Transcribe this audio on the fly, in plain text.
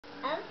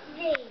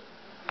Evan.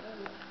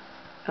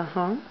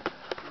 Uh-huh.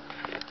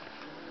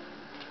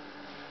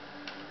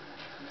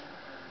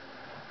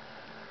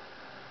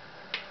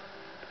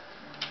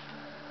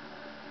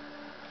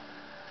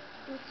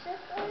 Once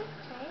upon a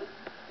time,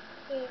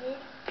 there was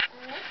a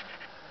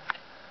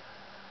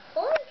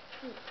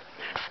horsey.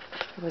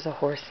 It was a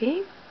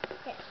horsey?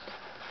 Yes.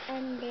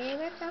 And there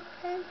was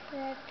upon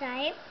a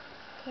time,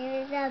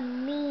 there was a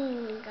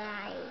mean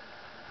guy.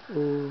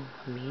 Ooh,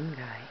 a mean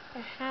guy. To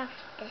have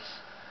the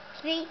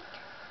street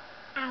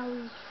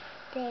owies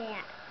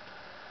there.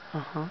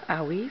 Uh-huh.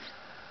 Owies?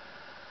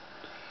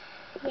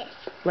 Yes.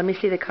 Let me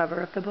see the cover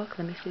of the book.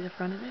 Let me see the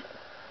front of it.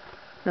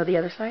 No, the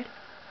other side?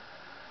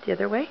 The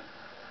other way?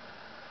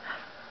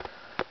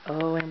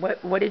 Oh, and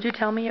what did you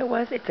tell me it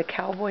was? It's a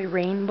cowboy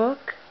rain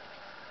book?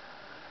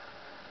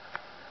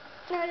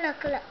 No,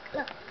 look.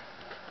 Look.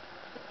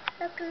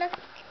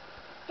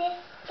 This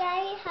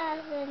guy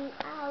has an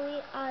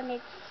owie on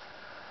its...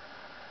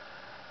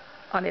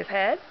 On his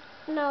head?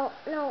 No.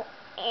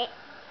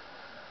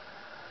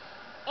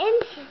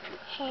 In his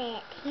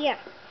head. Here.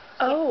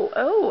 Oh,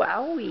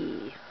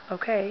 owie.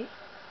 Okay.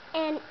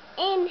 And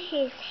in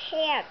his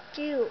hair,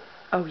 too.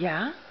 Oh,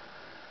 yeah?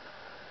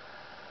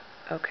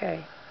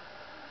 Okay.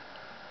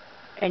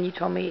 And you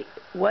told me,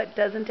 what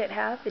doesn't it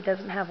have? It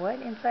doesn't have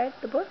what inside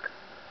the book?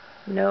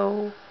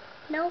 No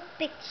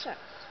pictures.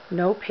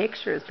 No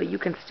pictures, but you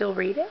can still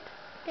read it?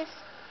 Yes.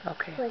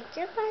 Okay. Once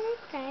upon a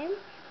time,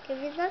 there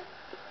was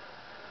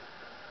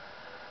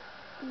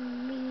a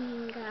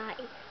mean guy.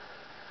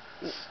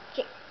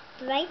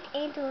 Right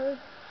into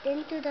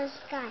the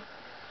sky.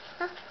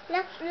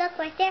 Look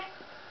right there.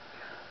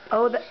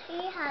 Oh,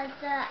 He has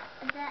the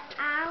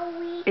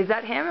owie. Is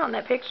that him on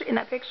that picture? In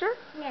that picture?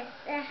 Yes,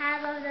 it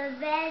has on the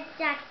red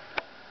jacket.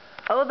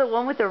 Oh, the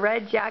one with the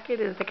red jacket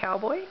is the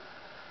cowboy?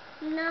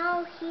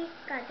 No, he's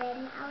got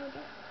an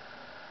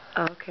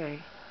owie.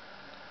 Okay.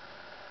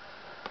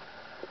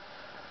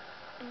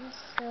 And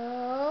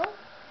so,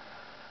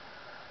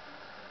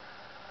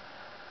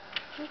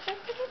 once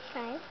upon a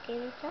time, there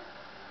was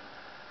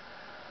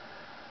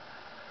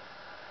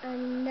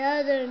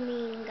another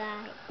mean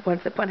guy.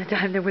 Once upon a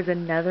time, there was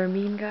another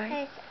mean guy?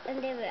 Yes,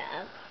 and there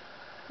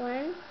were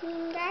one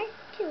mean guy,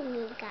 two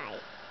mean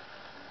guys.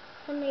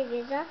 And there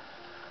was a...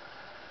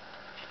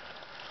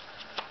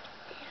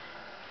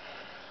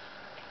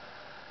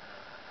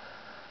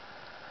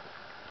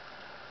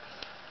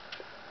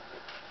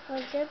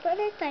 Once upon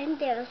a time,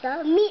 there was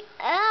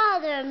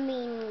other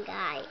mean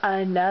guy.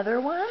 Another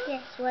one?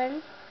 Yes,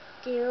 one,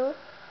 two,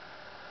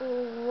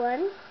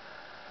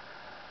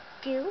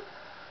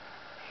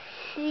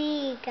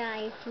 3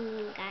 guys,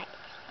 mean guys.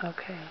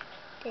 Okay.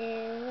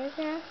 There was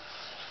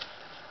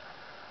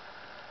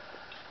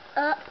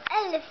a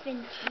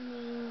elephant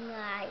mean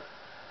guy.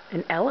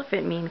 An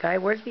elephant mean guy?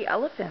 Where's the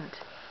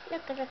elephant?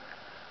 Look. Look.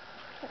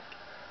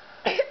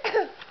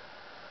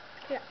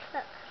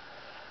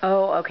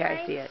 Oh, okay, I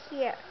Right see it.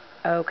 Here.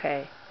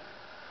 Okay.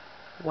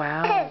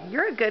 Wow.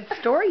 You're a good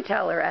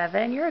storyteller,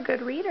 Evan. You're a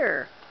good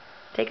reader.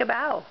 Take a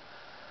bow.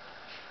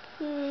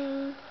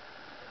 Hmm.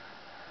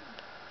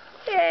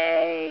 Yay!